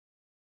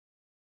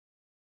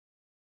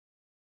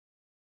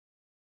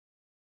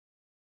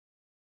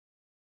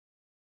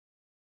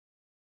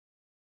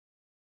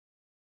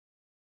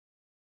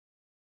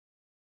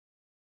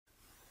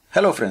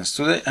Hello friends,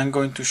 today I'm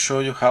going to show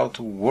you how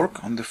to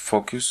work on the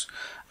focus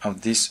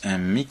of this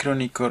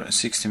Micro-Nikkor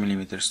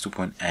 60mm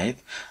 2.8,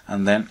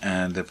 and then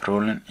the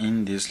problem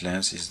in this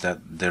lens is that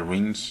the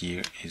ring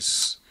here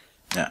is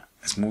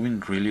it's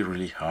moving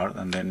really hard,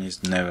 and then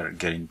it's never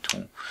getting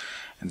to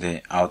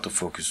the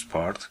autofocus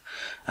part.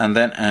 And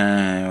then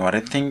what I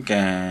think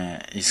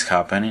is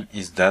happening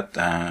is that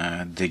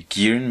the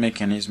gearing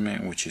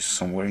mechanism, which is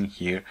somewhere in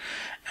here,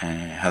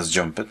 has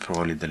jumped.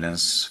 Probably the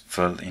lens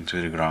fell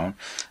into the ground,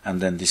 and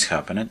then this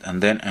happened,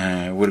 and then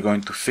we're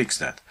going to fix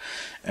that.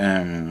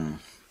 And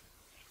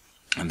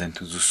then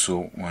to do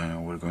so,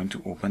 we're going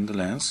to open the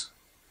lens.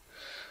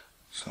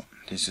 So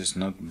this is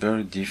not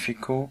very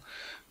difficult.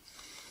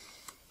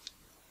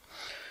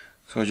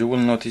 So you will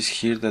notice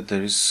here that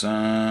there is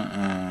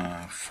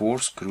 4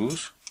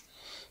 screws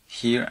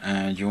here,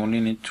 and you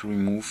only need to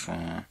remove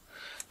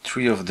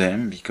 3 of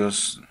them,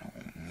 because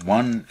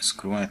one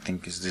screw, I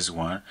think is this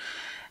one,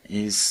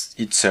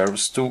 it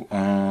serves to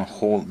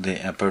hold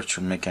the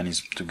aperture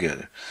mechanism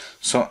together.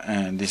 So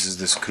this is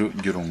the screw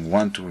you don't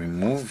want to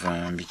remove,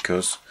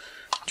 because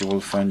you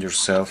will find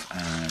yourself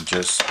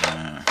just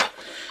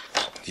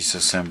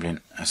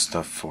disassembling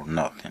stuff for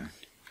nothing.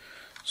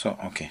 So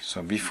okay,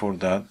 so before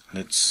that,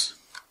 let's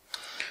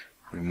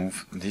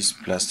remove this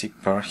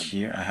plastic part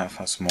here. I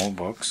have a small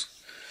box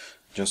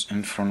just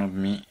in front of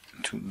me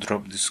to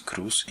drop the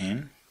screws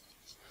in.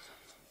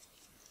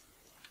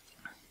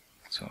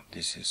 So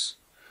this is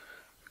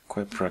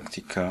quite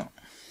practical,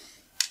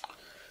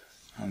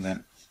 and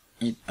then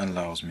it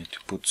allows me to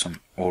put some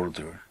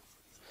order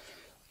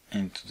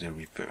into the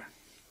repair.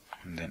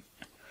 And then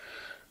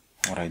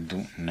what I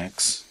do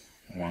next,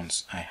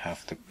 once I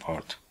have the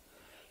part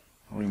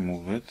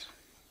removed,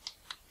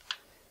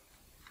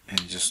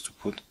 is just to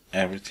put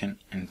everything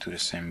into the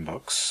same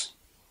box.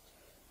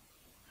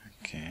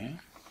 Okay,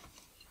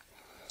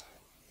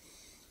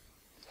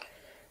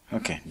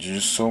 you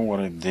just saw what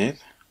I did.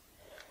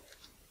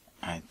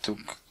 I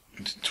took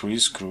the 3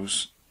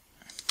 screws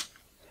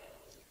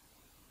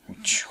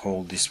which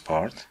hold this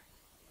part.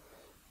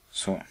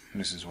 So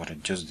this is what I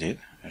just did.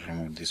 I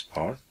removed this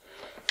part,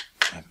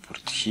 I put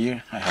it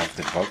here. I have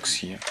the box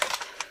here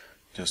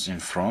just in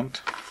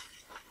front.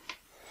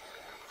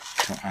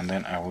 So, and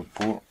then I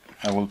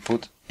will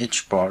put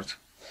each part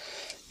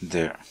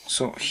there.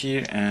 So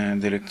here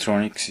the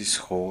electronics is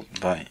held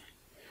by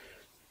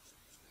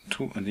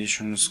 2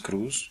 additional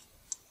screws,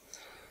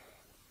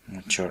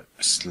 which are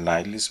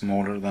slightly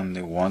smaller than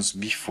the ones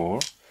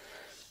before.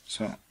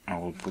 So I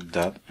will put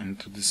that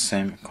into the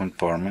same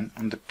compartment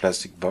on the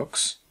plastic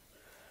box.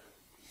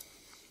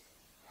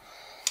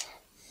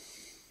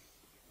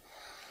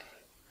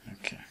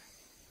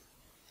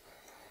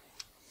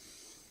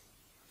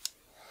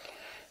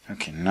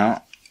 Okay,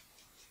 now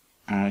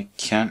I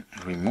can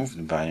remove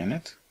the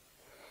bayonet.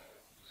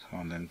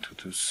 So then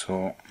to do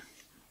so,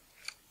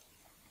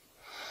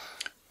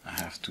 I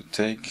have to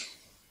take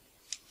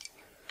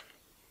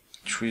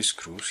 3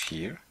 screws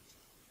here,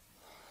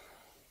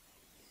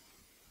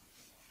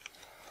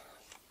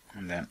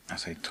 and then,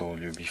 as I told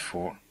you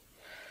before,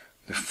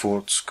 the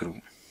 4th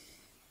screw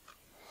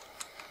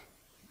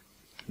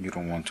you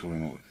don't want to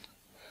remove it.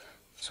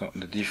 So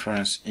the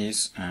difference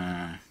is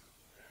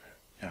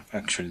you have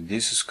actually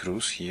these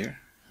screws here,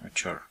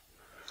 which are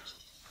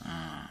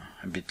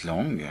a bit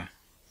longer,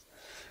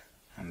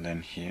 and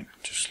then here,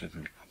 just let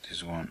me put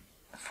this one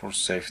for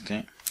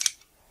safety.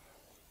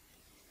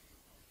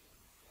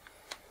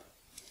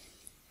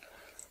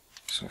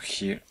 So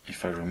here,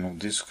 if I remove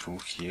this screw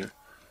here,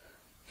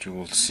 you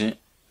will see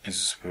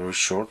it's a very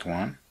short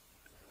one.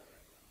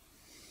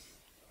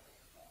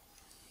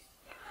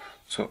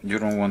 So you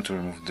don't want to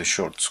remove the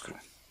short screw.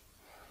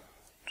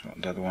 So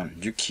that one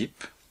you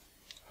keep.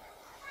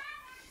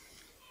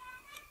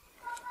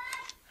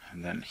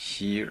 And then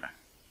here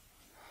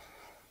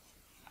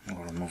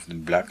we'll remove the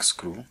black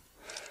screw,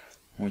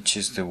 which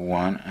is the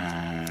one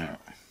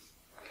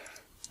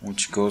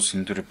which goes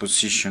into the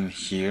position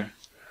here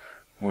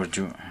where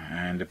you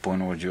the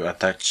point where you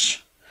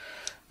attach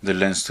the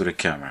lens to the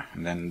camera.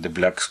 And then the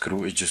black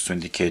screw is just to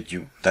indicate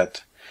you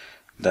that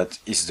that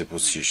is the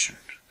position.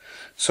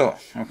 So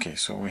okay,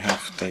 so we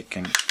have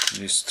taken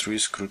these 3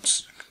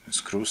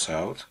 screws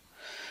out.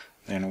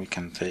 Then we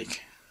can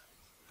take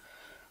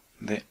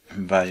the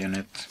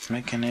bayonet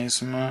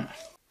mechanism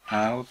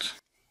out.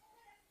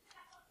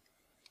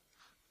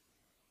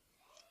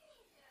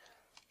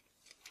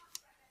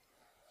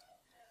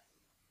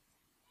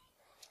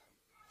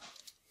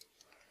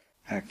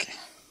 Okay,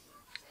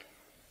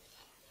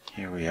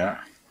 here we are.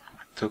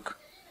 I took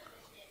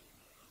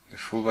the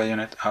full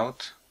bayonet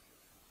out.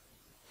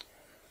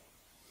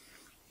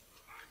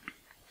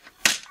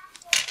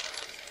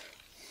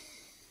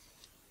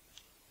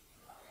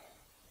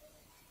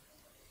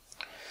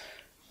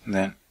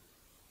 Then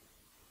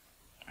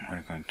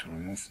we're going to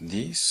remove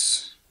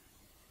this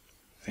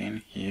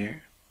thing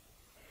here,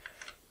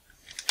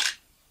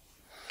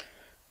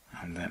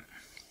 and then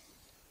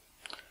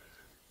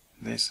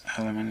this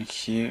element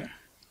here.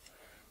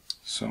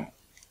 So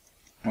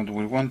what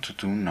we want to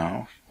do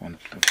now, what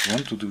we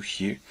want to do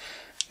here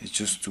is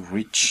just to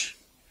reach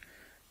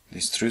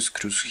these 3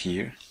 screws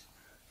here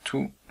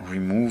to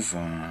remove,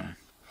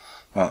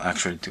 well,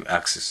 actually to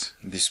access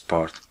this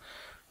part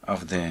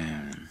of the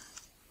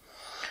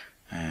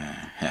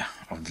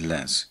of the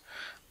lens,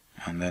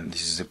 and then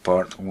this is the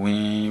part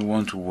we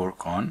want to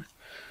work on.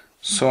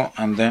 So,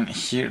 and then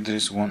here there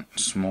is one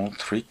small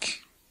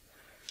trick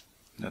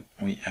that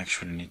we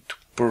actually need to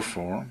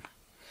perform,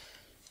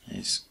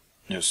 is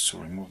just to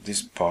remove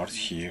this part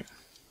here.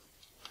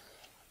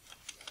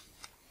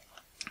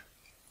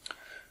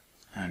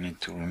 I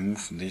need to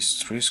remove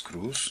these 3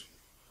 screws.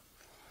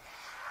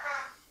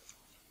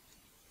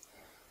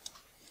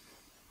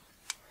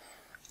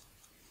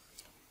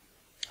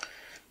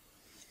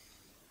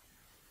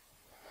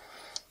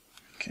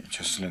 Okay,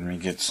 just let me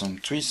get some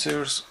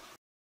tweezers.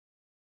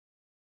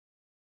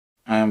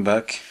 I am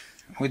back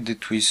with the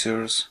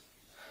tweezers,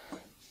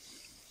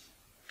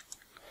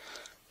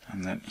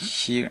 and then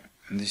here,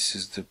 this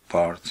is the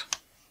part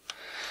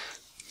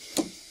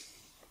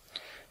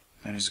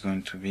that is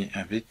going to be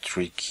a bit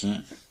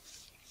tricky.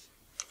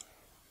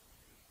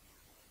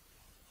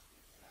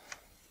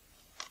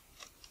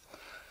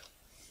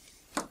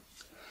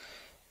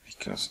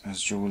 Because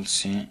as you will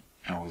see,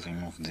 I will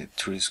remove the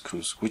 3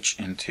 screws which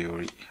in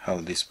theory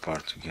hold this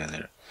part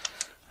together,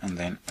 and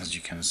then as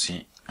you can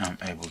see I'm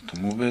able to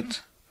move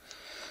it,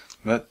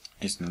 but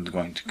it's not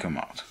going to come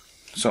out.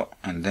 So,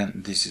 and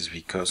then this is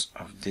because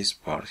of this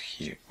part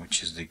here,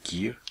 which is the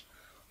gear.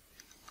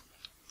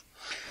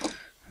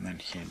 And then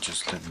here,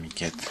 just let me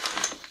get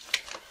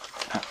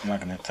a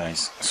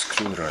magnetized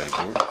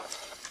screwdriver,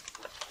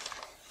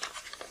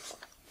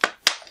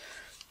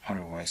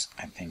 otherwise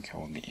I think I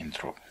will be in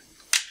trouble.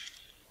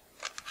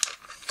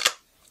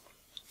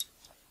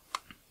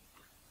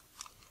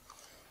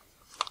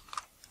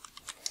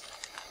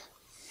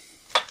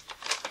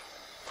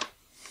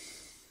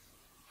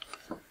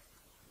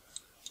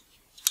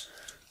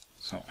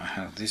 So I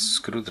have this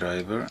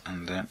screwdriver,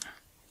 and then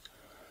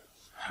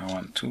I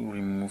want to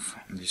remove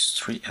these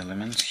 3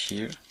 elements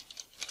here.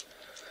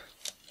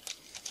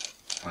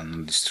 Well,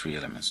 not these 3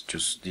 elements,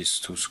 just these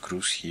 2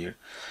 screws here.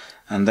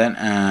 And then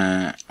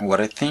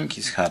what I think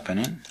is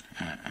happening,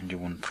 and you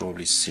won't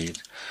probably see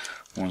it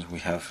once we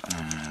have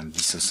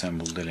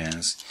disassembled the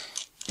lens,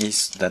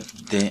 is that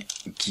the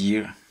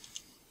gear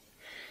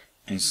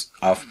is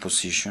off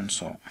position.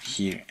 So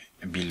here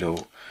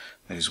below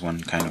there is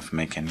one kind of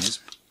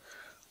mechanism.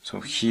 So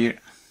here,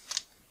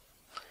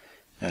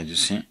 yeah, you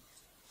see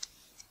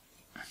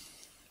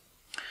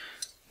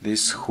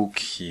this hook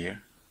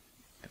here,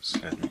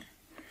 just let me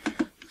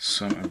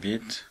zoom a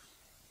bit,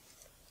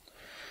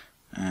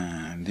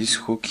 this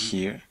hook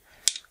here,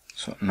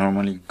 so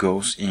normally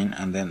goes in,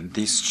 and then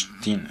this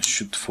thing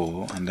should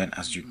follow, and then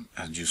as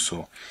you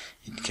saw,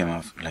 it came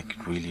off like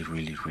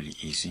really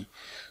easy.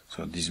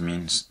 So this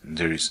means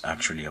there is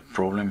actually a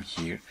problem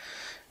here.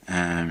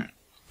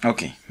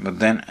 Okay, but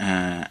then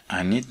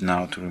I need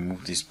now to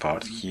remove this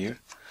part here,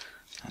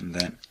 and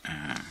then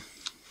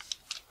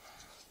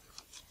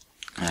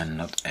I'm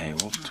not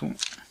able to.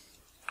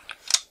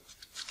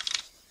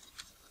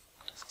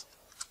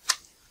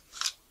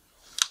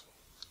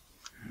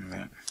 And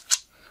then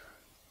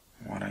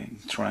what I'm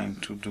trying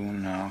to do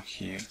now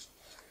here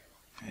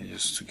is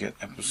just to get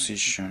a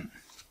position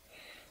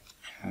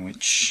in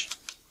which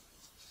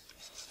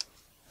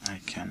I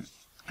can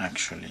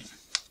actually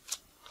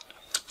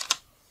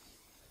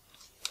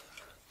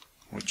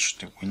reach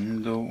the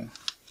window.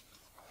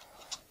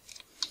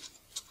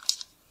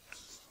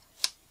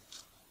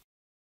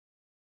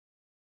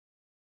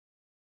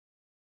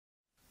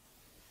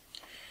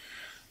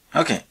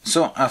 Okay,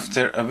 so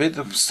after a bit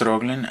of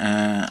struggling,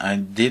 I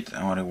did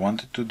what I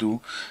wanted to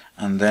do,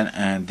 and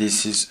then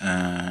this is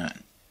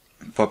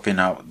popping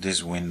out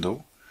this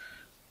window,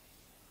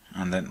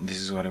 and then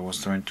this is what I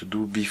was trying to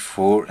do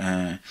before.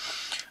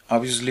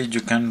 Obviously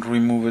you can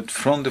remove it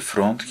from the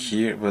front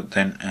here, but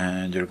then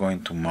you're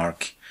going to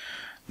mark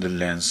the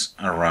lens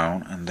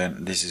around, and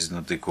then this is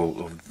not the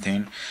goal of the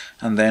thing.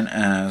 And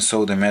then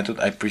so the method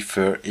I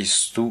prefer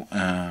is to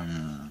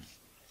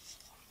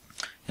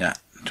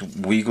to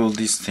wiggle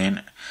this thing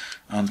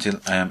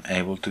until I am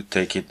able to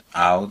take it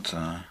out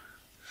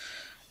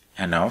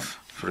enough.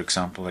 For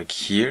example, like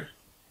here,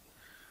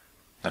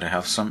 that I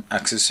have some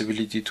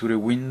accessibility to the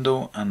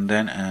window. And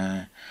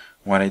then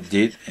what I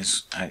did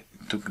is I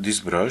took this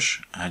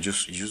brush. I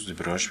just used the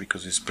brush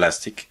because it's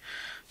plastic,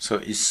 so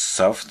it's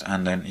soft,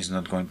 and then it's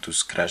not going to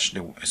scratch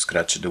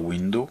the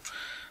window.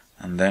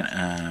 And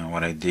then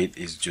what I did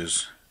is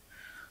just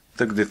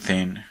took the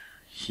thing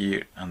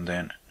here and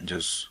then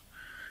just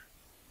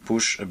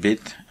push a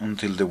bit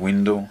until the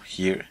window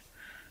here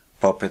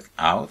pop it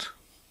out.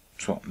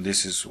 So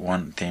this is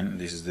one thing,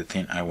 this is the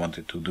thing I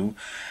wanted to do.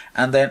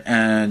 And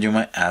then you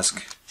might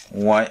ask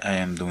why I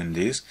am doing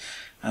this,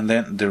 and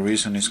then the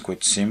reason is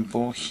quite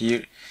simple.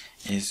 Here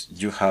is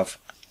you have,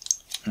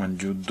 when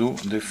you do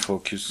the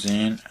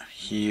focusing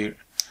here,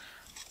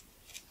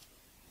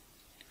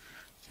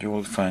 you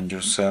will find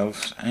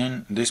yourself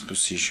in this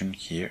position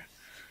here,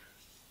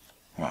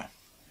 well,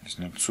 it's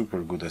not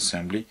super good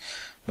assembly,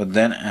 but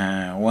then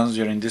once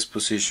you're in this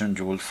position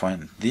you will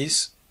find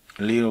this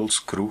little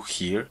screw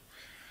here,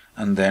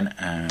 and then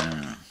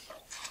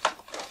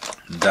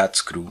that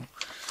screw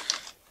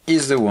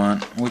is the one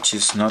which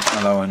is not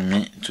allowing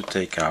me to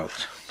take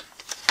out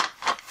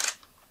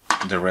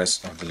the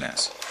rest of the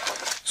lens.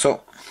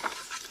 So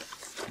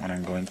what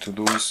I'm going to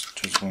do is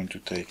just going to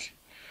take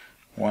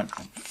one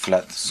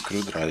flat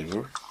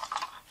screwdriver,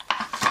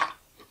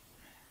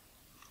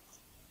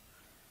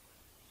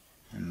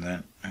 and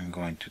then I'm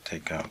going to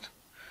take out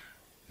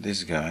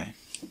this guy,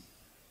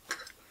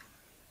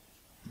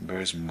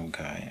 very small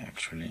guy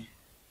actually,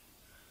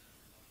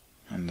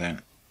 and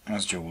then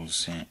as you will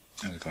see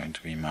it's going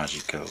to be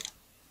magical.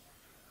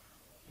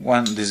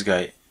 Once this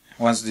guy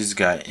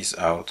is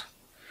out,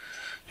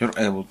 you're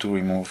able to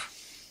remove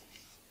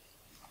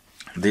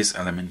this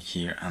element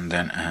here, and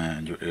then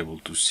you're able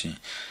to see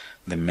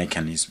the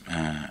mechanism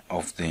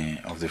of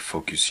the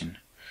focusing.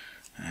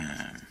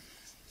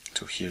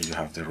 So here you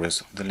have the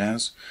rest of the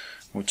lens,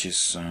 which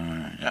is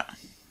yeah,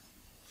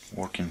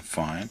 working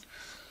fine.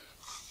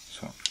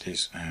 So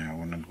this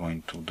we're not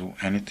going to do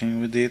anything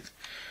with it.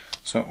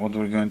 So what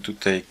we're going to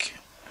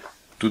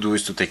do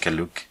is to take a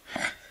look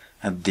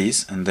at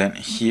this, and then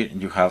here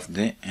you have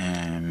the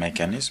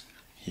mechanism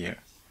here.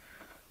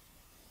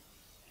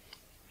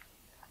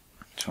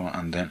 So,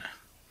 and then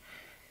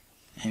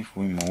if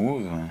we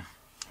move,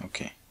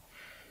 okay,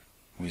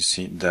 we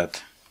see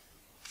that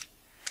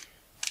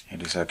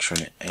it is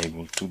actually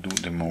able to do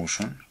the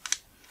motion.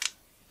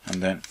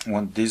 And then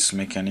what this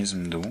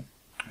mechanism do,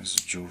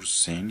 as you're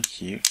seeing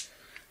here,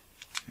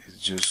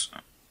 is just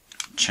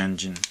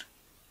changing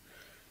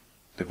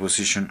the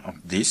position of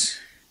this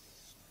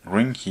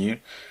ring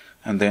here,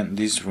 and then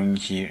this ring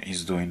here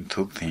is doing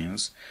two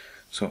things.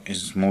 So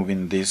it's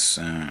moving this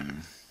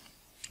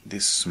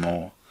this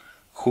small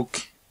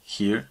hook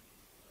here.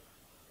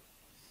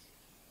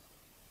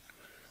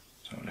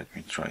 So let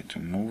me try to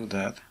move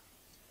that.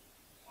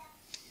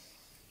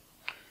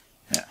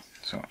 Yeah,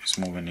 so it's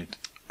moving it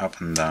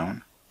up and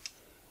down.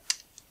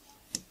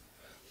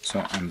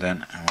 So, and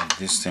then what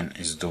this thing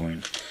is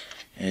doing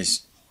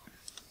is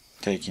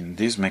taking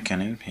this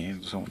mechanism here.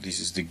 So this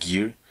is the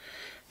gear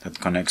that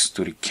connects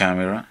to the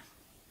camera,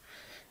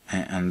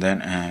 and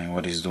then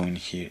what it's doing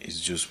here is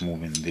just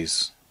moving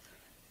this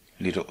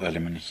little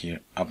element here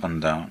up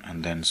and down,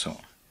 and then so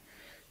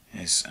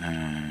is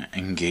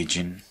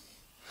engaging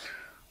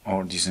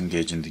or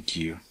disengaging the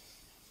gear,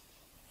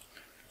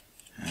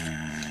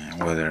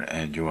 whether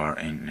you are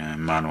in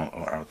manual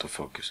or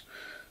autofocus.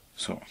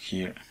 So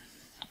here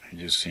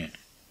you see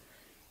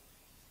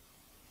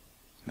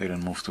they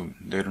don't move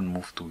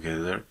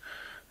together,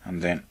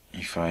 and then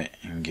if I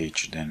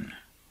engage them,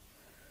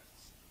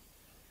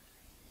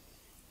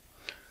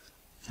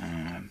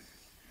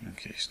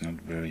 okay, it's not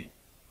very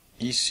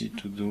easy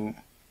to do.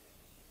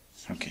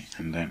 Okay,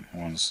 and then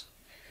once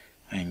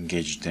I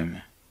engage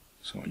them,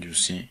 so you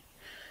see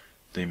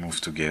they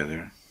move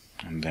together,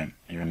 and then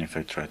even if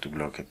I try to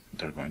block it,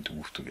 they're going to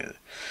move together.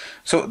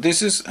 So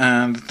this is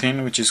the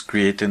thing which is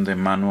creating the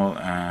manual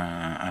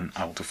and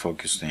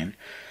autofocus thing.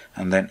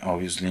 And then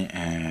obviously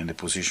the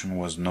position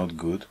was not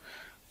good,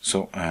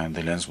 so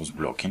the lens was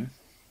blocking.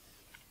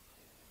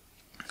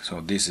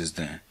 So this is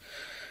the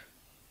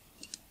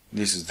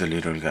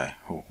little guy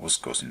who was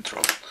causing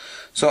trouble.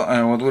 So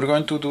what we're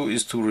going to do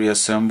is to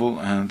reassemble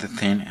the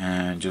thing,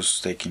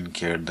 just taking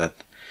care that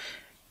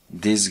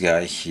this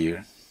guy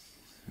here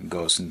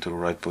goes into the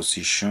right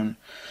position,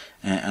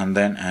 and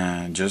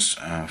then just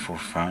for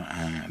fun,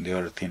 the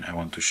other thing I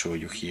want to show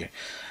you here,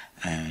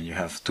 you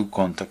have two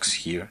contacts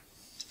here.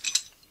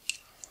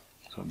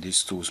 So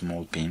these two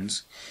small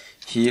pins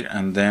here,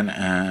 and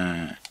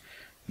then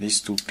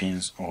these two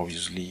pins,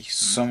 obviously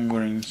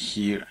somewhere in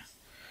here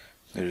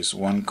there is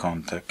one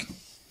contact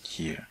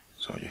here,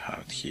 so you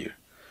have it here.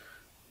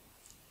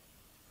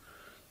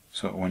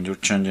 So when you're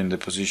changing the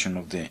position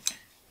of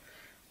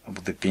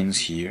the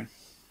pins here,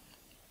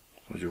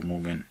 so you're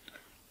moving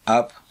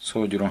up,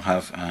 so you don't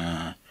have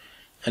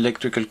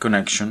electrical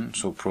connection,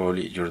 so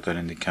probably you're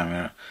telling the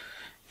camera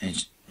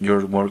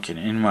you're working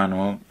in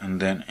manual, and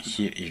then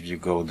here if you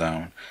go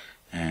down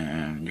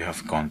you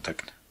have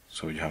contact,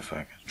 so you have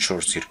a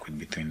short circuit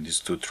between these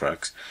two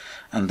tracks,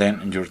 and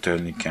then you're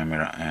telling the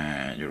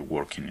camera you're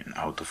working in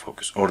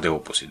autofocus, or the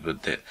opposite,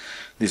 but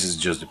this is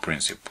just the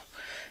principle.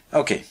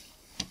 Okay,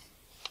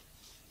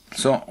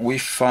 so we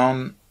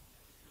found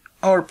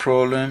our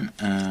problem.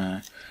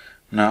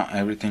 Now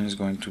everything is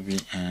going to be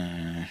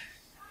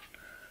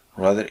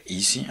rather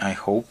easy, I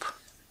hope.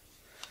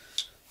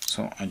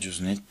 So I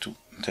just need to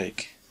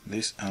take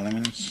this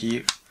element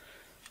here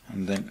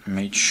and then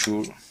make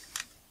sure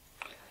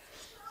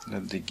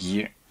that the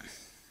gear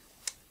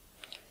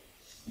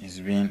is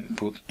being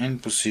put in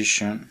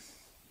position,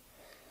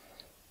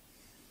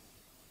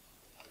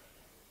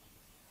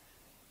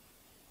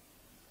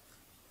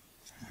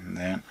 and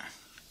then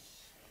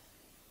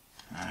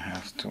I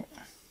have to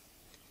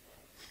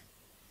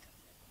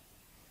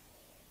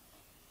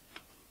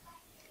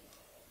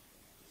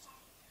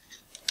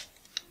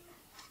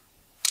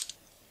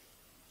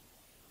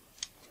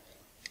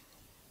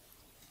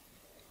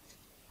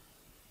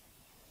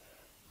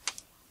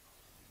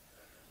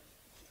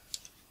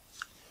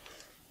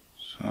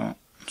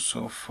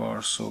so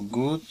far so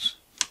good.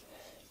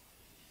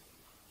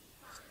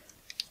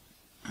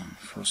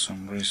 For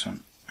some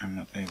reason I'm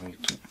not able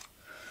to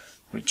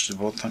reach the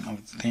bottom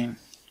of the thing.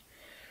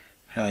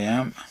 Here I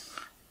am.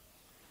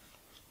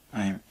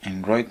 I'm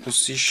in right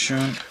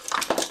position.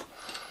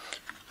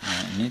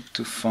 I need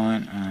to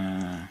find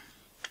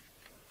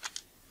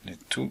the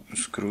 2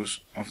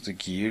 screws of the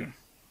gear.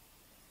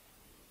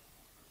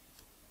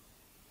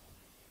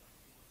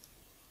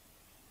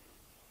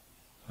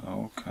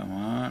 Oh, come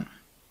on.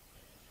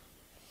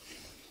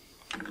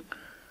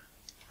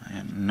 I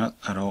am not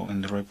at all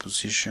in the right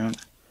position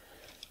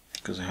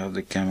because I have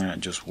the camera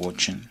just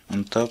watching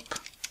on top.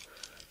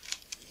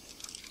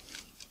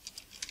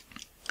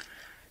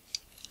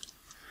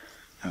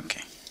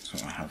 Okay, so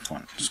I have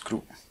one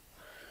screw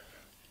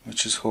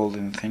which is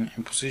holding the thing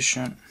in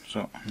position,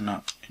 so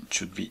now it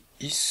should be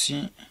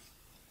easy.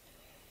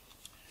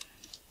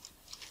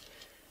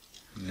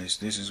 At least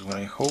this is what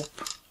I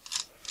hope.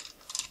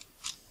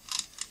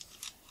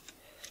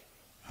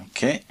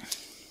 Okay,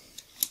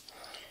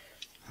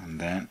 and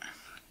then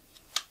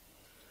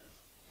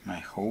my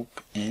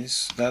hope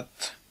is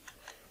that,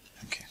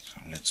 okay,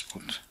 so let's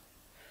put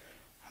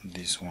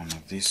this one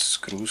of these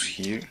screws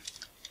here.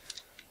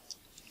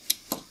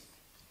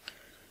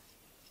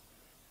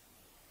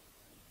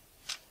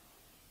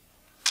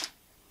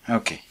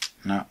 Okay,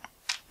 now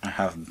I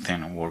have the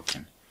thing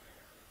working,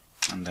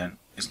 and then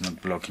it's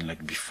not blocking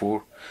like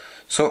before.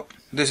 So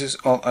this is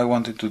all I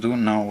wanted to do.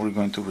 Now we're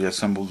going to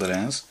reassemble the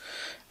lens,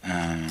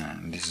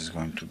 and this is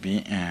going to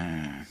be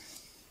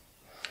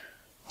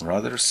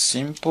rather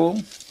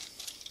simple.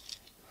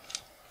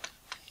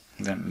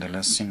 Then the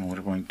last thing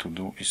we're going to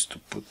do is to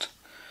put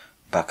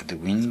back the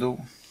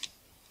window.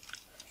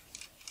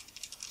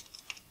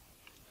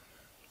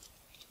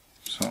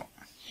 So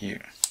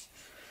here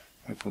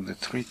we put the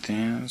 3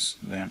 things,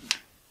 then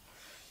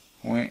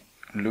we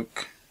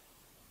look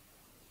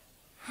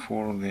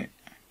for the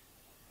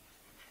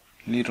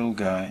little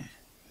guy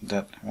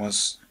that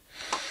was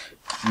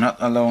not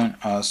allowing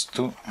us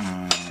to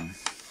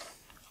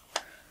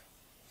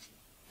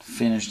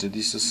finish the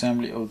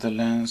disassembly of the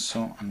lens.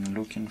 So I'm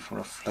looking for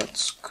a flat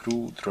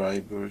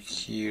screwdriver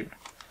here,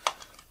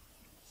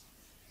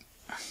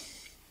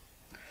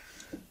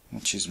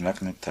 which is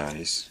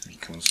magnetized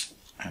because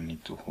I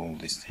need to hold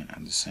this thing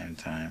at the same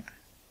time.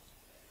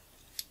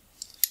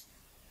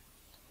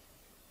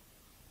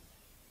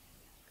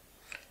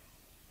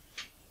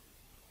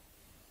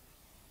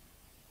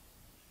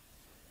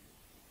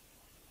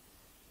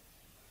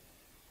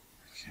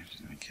 Okay,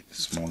 just make it a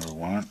smaller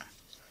one.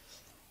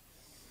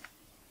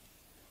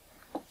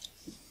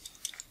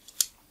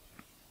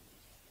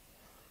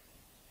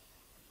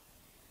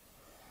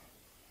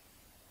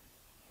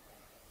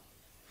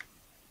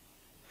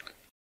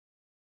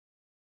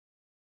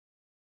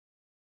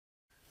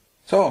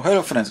 So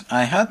hello friends,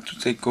 I had to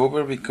take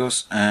over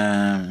because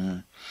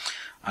I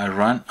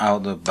ran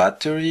out of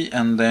battery,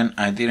 and then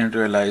I didn't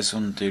realize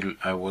until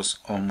I was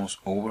almost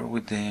over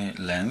with the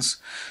lens.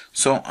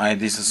 So I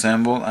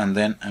disassemble, and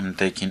then I'm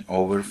taking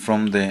over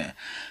from the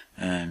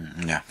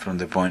from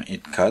the point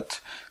it cut.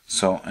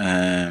 So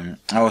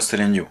I was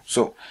telling you,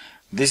 so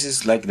this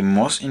is like the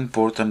most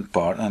important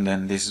part, and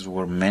then this is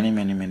where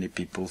many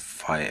people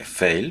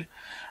fail.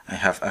 I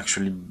have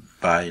actually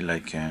buy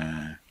like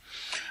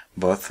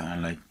both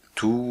like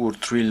 2 or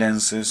 3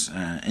 lenses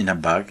in a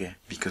bag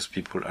because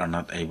people are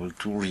not able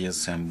to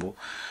reassemble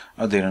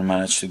or they don't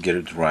manage to get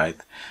it right.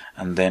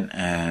 And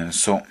then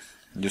so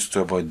just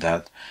to avoid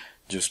that,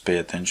 just pay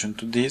attention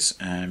to this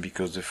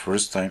because the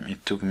first time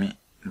it took me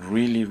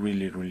really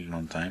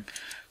long time.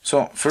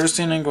 So first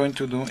thing I'm going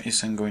to do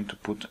is I'm going to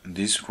put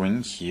this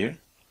ring here,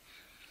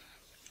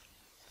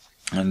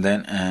 and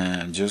then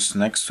just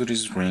next to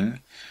this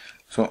ring,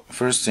 so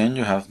first thing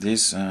you have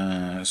this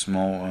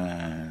small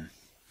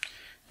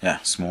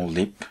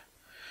lip.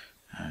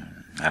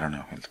 I don't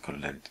know how to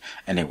call it.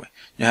 Anyway,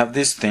 you have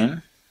this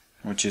thing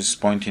which is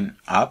pointing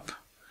up,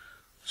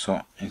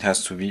 so it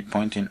has to be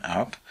pointing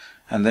up.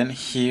 And then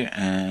here,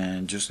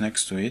 just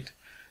next to it,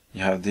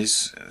 you have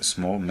this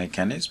small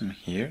mechanism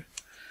here,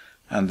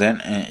 and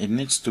then it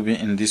needs to be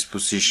in this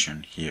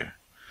position here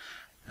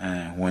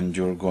when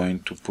you're going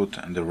to put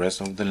the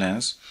rest of the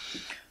lens.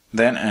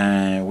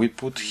 Then we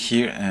put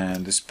here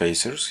the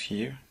spacers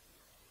here,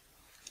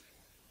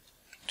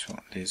 so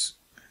this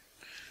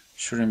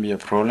shouldn't be a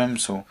problem.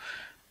 So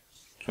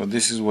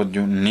this is what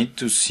you need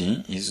to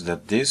see, is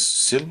that this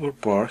silver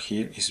part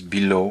here is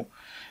below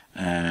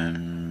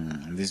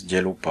this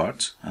yellow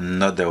part and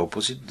not the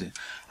opposite.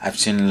 I've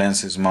seen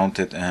lenses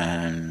mounted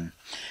in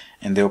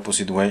the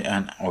opposite way,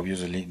 and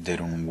obviously they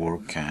don't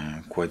work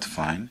quite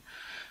fine.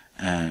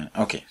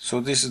 Okay,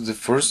 so this is the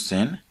first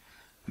thing.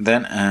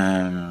 Then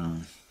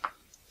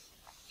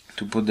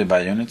to put the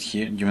bayonet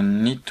here, you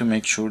need to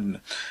make sure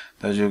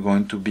that you're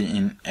going to be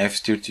in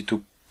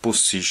f32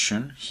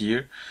 position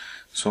here,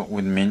 so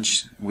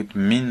which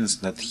means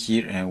that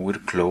here we're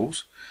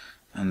close.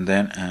 And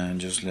then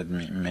just let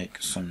me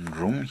make some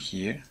room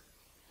here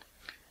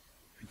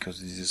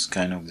because this is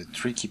kind of the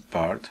tricky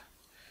part.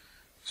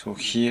 So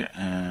here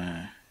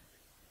I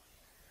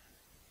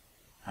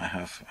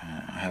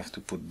have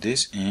to put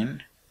this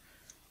in,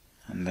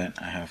 and then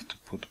I have to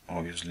put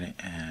obviously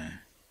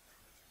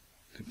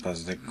to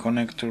pass the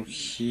connector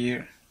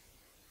here.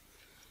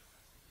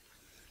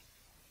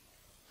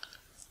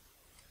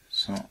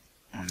 So,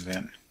 and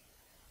then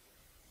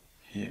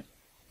here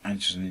I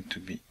just need to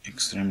be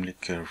extremely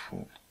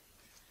careful,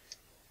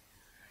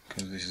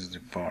 because this is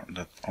the part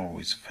that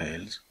always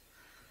fails.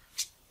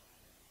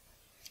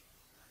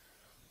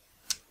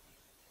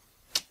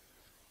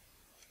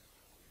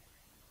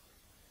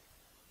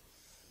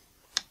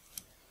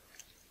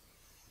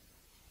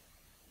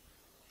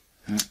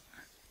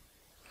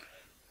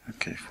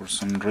 Okay, for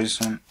some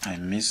reason I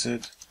miss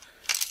it.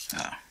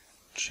 Ah,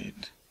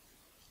 shit.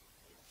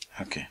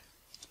 Okay,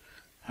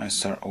 I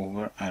start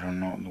over. I don't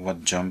know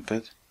what jumped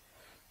it.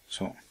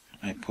 So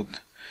I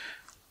put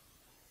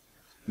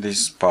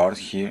this part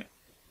here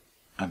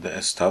at the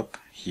stop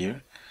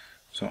here.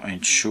 So I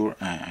ensure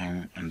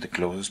I'm in the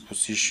closest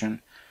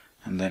position,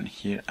 and then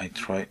here I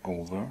try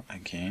over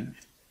again.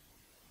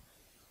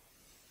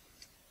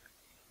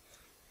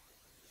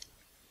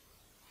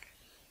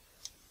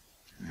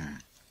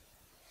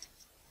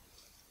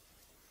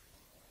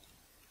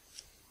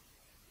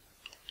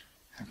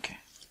 Okay,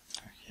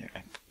 so here I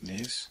put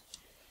this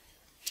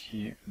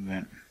here,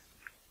 then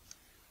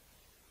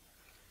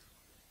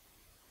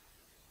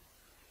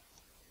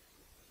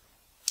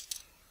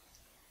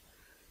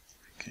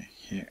okay,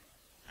 here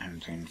I'm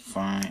doing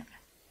fine.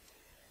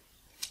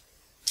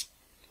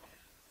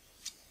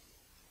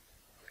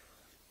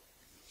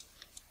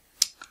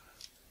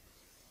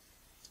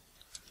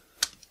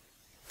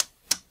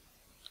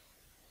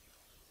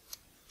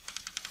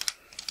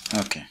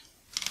 Okay,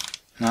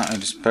 now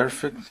it is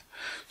perfect.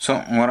 So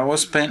what I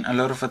was paying a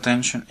lot of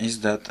attention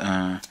is that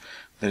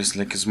there is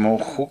like a small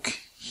hook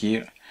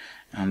here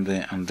on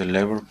the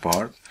lever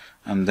part,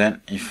 and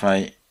then if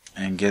I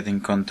get in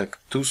contact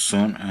too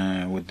soon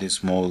with this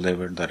small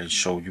lever that I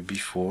showed you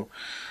before,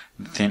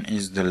 the thing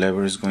is the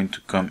lever is going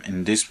to come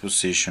in this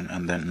position,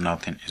 and then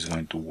nothing is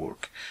going to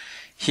work.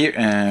 Here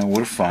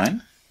we're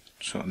fine.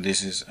 So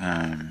this is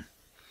the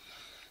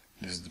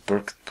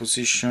perfect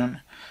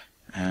position.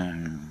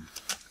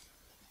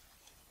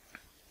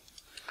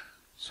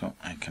 So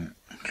I can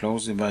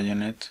close the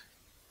bayonet.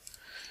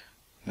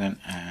 Then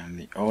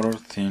the other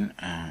thing,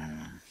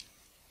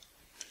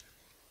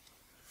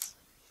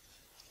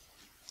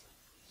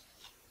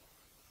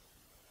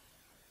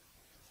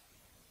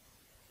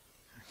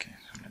 okay,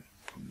 so let's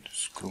put the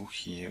screw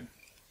here.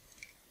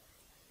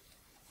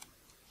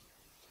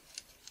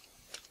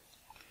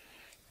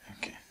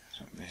 Okay,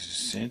 so this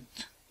is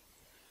it.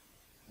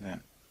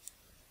 Then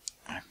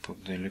I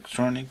put the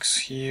electronics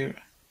here.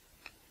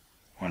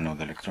 Well, not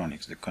the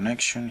electronics, the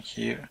connection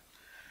here.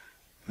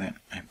 Then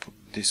I put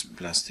this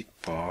plastic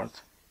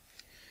part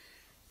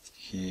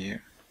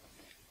here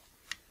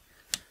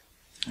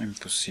in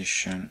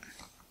position.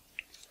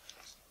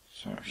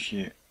 So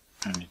here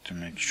I need to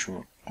make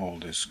sure all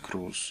the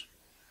screws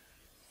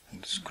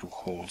and the screw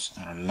holes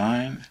are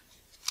aligned.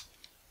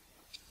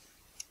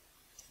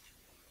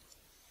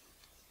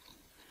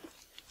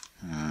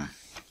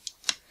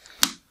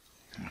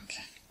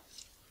 Okay.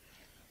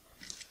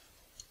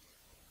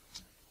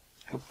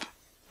 Oop.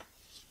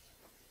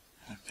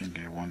 I think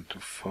I went too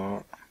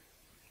far.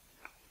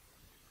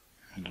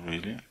 Not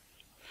really.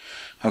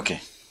 Okay.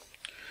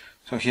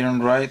 So here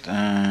on right,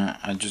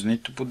 I just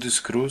need to put the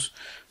screws.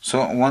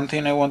 So one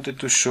thing I wanted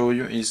to show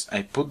you is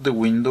I put the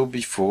window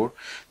before.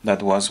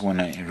 That was when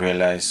I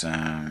realized,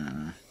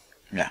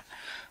 yeah,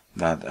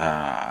 that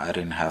I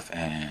didn't have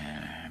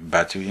a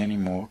battery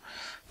anymore.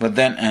 But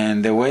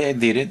then the way I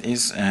did it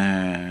is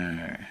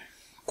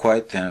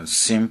quite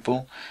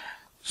simple.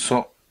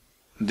 So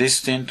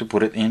this thing, to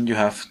put it in, you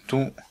have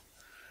two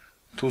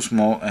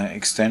small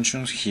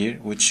extensions here,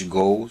 which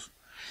goes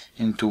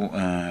into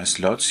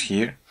slots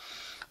here.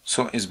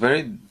 So it's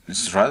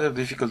rather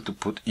difficult to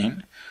put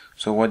in.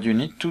 So what you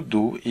need to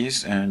do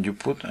is you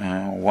put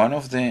one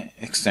of the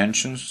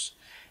extensions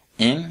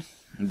in,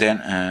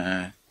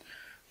 then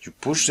you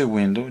push the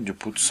window, you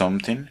put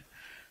something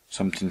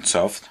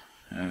soft,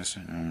 yeah,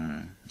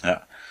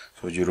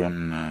 so you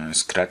don't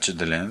scratch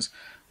the lens,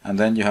 and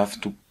then you have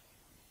to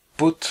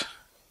push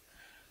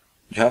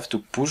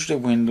the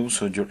window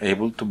so you're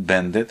able to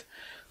bend it,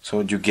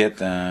 so you get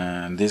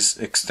this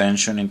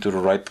extension into the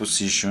right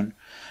position,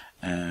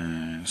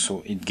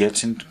 so it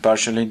gets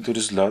partially into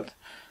the slot,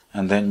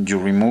 and then you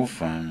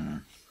remove,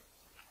 in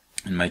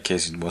my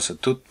case it was a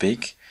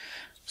toothpick,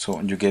 so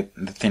you get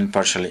the thing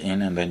partially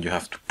in, and then you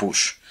have to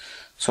push.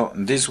 So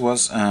this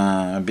was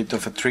a bit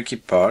of a tricky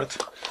part,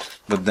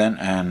 but then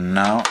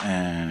now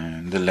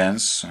the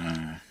lens,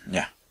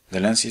 yeah, the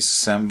lens is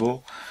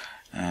assembled.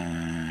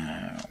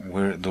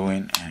 We're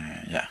doing,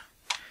 yeah,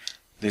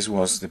 this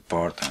was the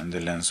part the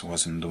lens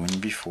wasn't doing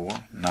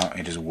before. Now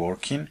it is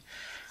working,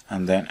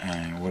 and then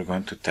we're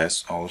going to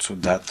test also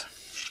that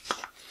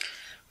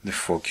the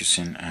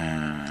focusing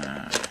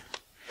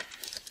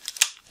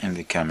in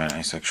the camera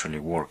is actually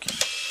working.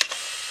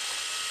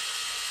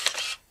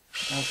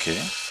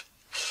 Okay,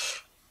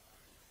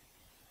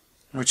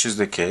 which is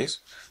the case.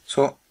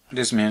 So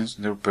this means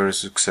the repair is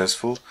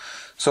successful.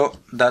 So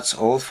that's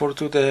all for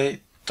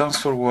today. Thanks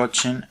for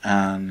watching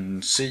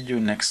and see you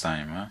next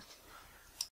time.